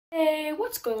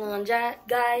What's going on,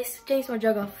 guys? Jason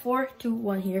Jaga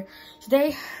 421 here.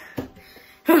 Today,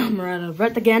 I'm out of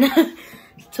breath again.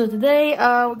 So today,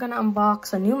 we're gonna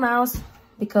unbox a new mouse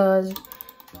because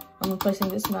I'm replacing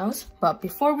this mouse. But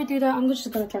before we do that, I'm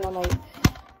just gonna turn on my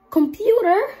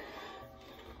computer.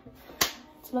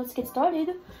 So let's get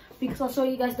started because I'll show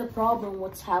you guys the problem,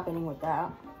 what's happening with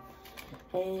that.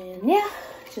 And yeah,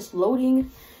 it's just loading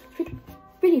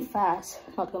pretty fast,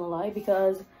 not gonna lie,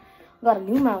 because I got a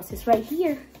new mouse. It's right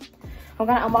here. I'm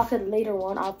gonna unbox it later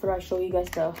on after I show you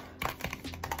guys the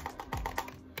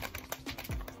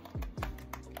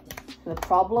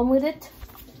problem with it.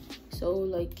 So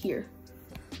like here.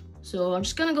 So I'm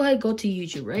just gonna go ahead and go to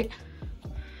YouTube, right?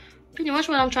 Pretty much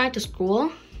when I'm trying to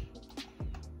scroll,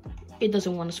 it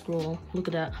doesn't want to scroll. Look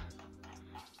at that.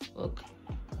 Look.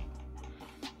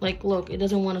 Like, look, it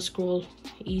doesn't want to scroll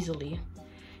easily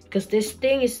because this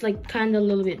thing is like kind of a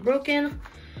little bit broken.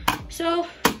 So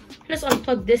let's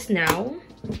unplug this now.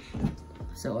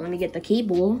 So let me get the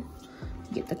cable.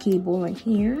 Get the cable right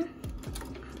here.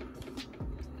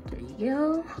 There you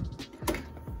go.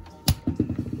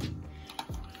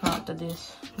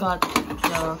 Got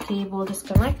the cable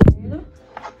disconnected.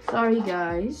 Sorry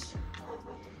guys.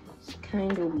 It's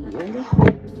kind of weird.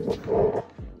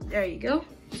 There you go.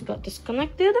 It's got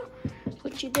disconnected.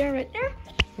 Put you there, right there.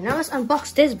 And now let's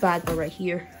unbox this bad boy right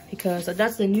here because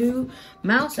that's the new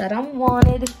mouse that I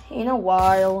wanted in a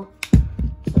while.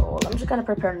 So I'm just gonna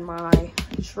prepare my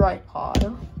tripod,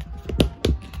 and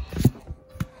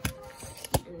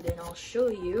then I'll show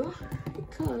you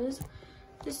because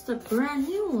this is a brand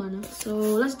new one. So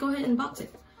let's go ahead and box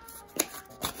it.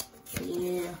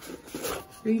 Yeah.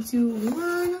 3, 2,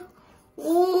 1.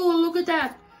 Oh, look at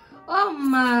that. Oh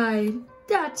my.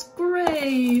 That's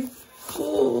great.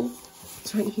 Oh,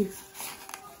 it's right here.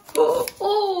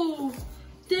 Oh,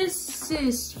 this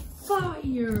is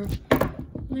fire.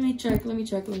 Let me check.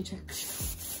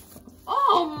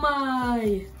 Oh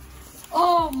my.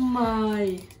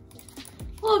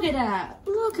 Look at that.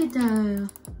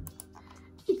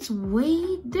 It's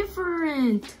way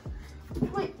different.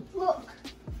 Wait, look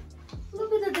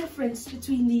at the difference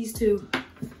between these two.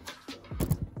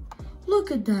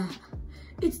 Look at that.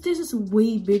 This is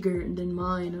way bigger than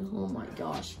mine. Oh my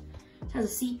gosh. It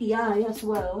has a CPI as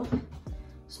well.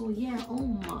 So yeah, oh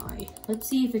my. Let's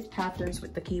see if it patterns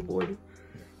with the keyboard.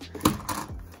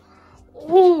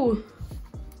 Oh,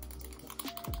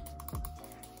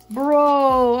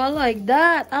 bro, I like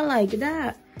that.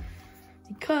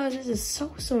 Because this is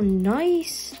so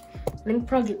nice. Let me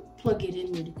plug it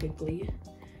in really quickly.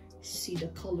 See the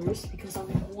colors because I'm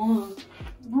one.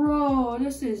 Bro,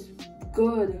 this is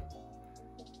good.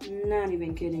 Not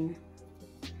even kidding.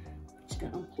 Just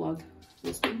gonna unplug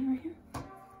this thing right here.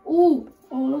 Oh,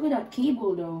 look at that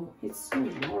cable though. It's so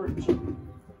large.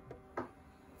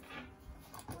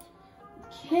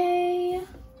 Okay.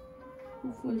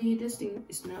 Hopefully this thing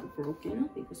is not broken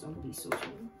because I'll be so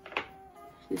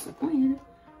disappointed.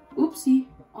 Oopsie.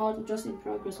 I'm just in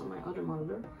progress on my other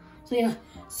monitor. So yeah.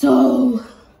 So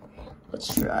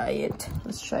let's try it.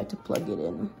 Let's try to plug it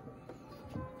in.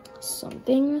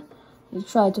 Something. We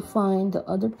try to find the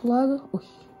other plug. Oh,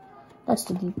 that's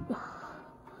the deep.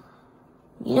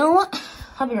 You know what?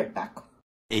 I'll be right back.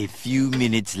 A few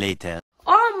minutes later.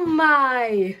 Oh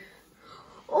my!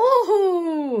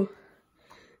 Oh!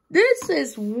 This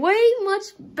is way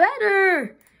much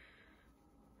better!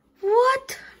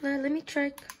 What? Let me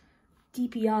check.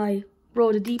 DPI.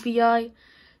 Bro, the DPI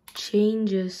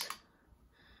changes.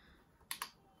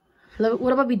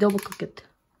 What about we double click it?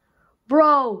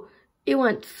 Bro! It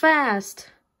went fast.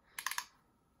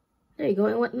 There you go,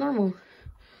 it went normal.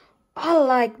 I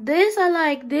like this.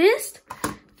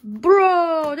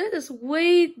 Bro, that is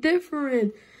way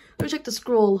different. Let me check the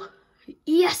scroll.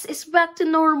 Yes, it's back to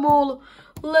normal.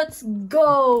 Let's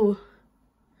go.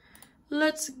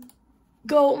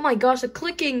 Oh my gosh, the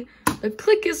click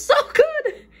is so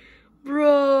good.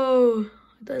 Bro,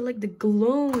 I like the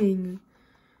glowing.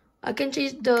 I can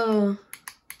change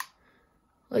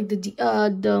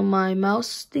my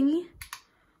mouse thingy.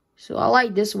 So I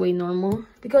like this way normal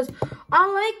because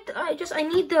I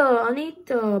need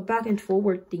the back and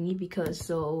forward thingy because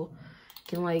so I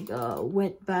can like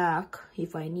went back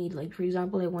if I need, like for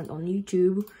example I went on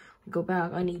YouTube, go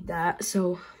back, I need that.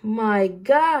 So my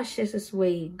gosh, this is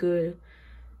way good.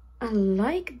 I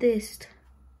like this.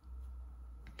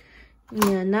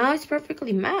 Yeah, now it's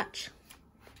perfectly matched.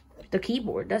 The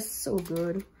keyboard, that's so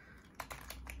good.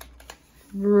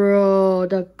 Bro,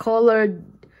 the color,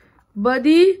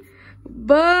 buddy.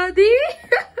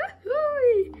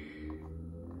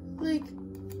 Like,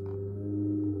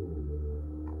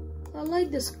 I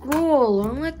like the scroll. I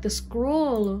like the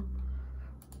scroll.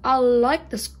 I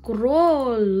like the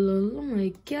scroll. Oh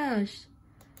my gosh.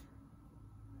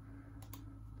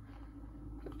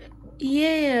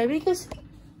 Yeah, because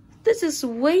this is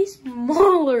way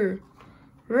smaller.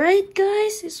 Right,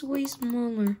 guys? It's way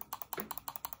smaller.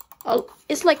 Oh,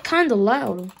 it's like kind of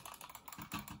loud.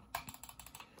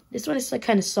 This one is like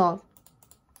kind of soft.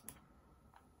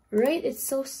 Right? It's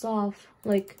so soft.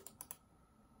 Like,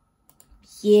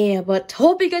 yeah, but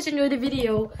hope you guys enjoyed the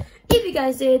video. If you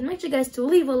guys did, make sure you guys to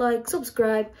leave a like,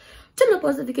 subscribe, turn on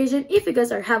post notification if you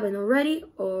guys are haven't already,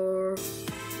 or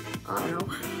I don't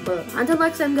know. But until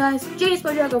next time, guys, James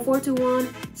Dragon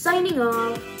 421 signing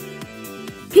off.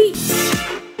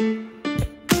 Peace.